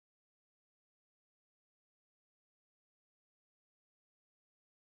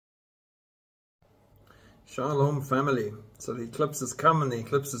Shalom family. So the eclipse has come and the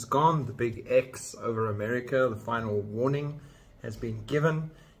eclipse is gone. The big X over America, the final warning has been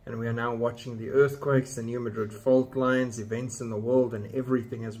given, and we are now watching the earthquakes, the New Madrid fault lines, events in the world and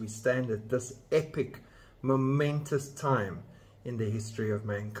everything as we stand at this epic, momentous time in the history of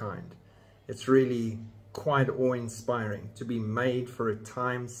mankind. It's really quite awe-inspiring to be made for a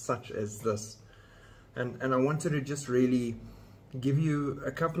time such as this. And I wanted to just really give you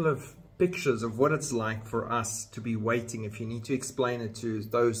a couple of pictures of what it's like for us to be waiting, if you need to explain it to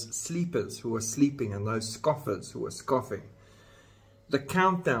those sleepers who are sleeping and those scoffers who are scoffing. The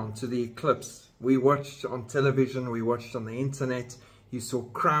countdown to the eclipse, we watched on television, we watched on the internet. You saw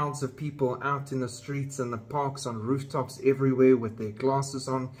crowds of people out in the streets and the parks, on rooftops everywhere with their glasses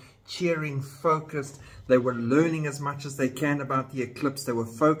on, cheering, focused. They were learning as much as they can about the eclipse. They were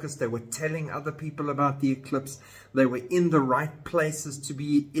focused. They were telling other people about the eclipse. They were in the right places to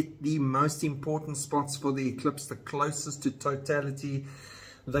be at the most important spots for the eclipse, the closest to totality.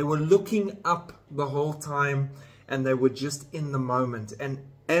 They were looking up the whole time and they were just in the moment. And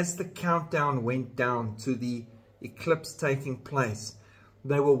as the countdown went down to the eclipse taking place,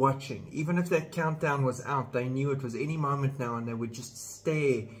 they were watching. Even if that countdown was out, they knew it was any moment now, and they would just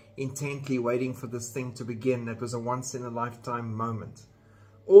stare intently waiting for this thing to begin. That was a once-in-a-lifetime moment.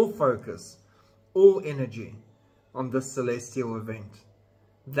 All focus, all energy on this celestial event.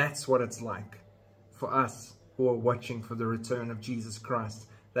 That's what it's like for us who are watching for the return of Jesus Christ.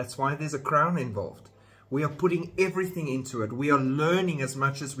 That's why there's a crown involved. We are putting everything into it. We are learning as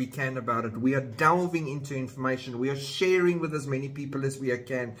much as we can about it. We are delving into information. We are sharing with as many people as we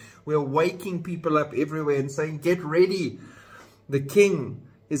can. We are waking people up everywhere and saying, get ready. The King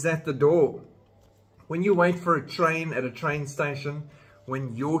is at the door. When you wait for a train at a train station,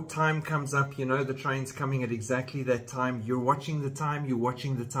 when your time comes up, you know the train's coming at exactly that time. You're watching the time, you're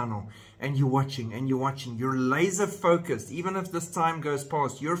watching the tunnel, and you're watching and you're watching. You're laser focused. Even if this time goes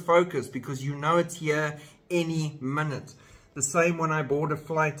past, you're focused because you know it's here any minute. The same when I board a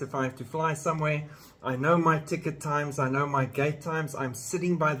flight. If I have to fly somewhere, I know my ticket times, I know my gate times. I'm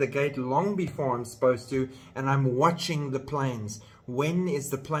sitting by the gate long before I'm supposed to, and I'm watching the planes. When is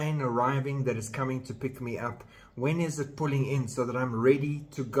the plane arriving that is coming to pick me up? When is it pulling in so that I'm ready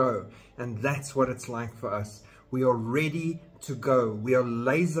to go? And that's what it's like for us. We are ready to go. We are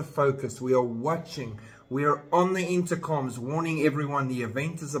laser focused. We are watching. We are on the intercoms warning everyone the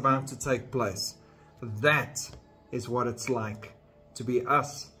event is about to take place. That is what it's like to be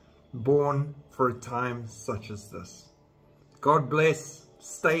us, born for a time such as this. God bless.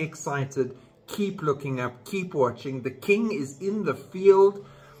 Stay excited. Keep looking up. Keep watching. The King is in the field.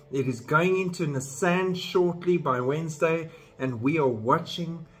 It is going into Nisan shortly by Wednesday, and we are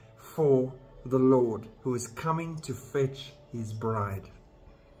watching for the Lord who is coming to fetch his bride.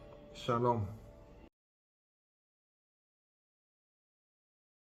 Shalom.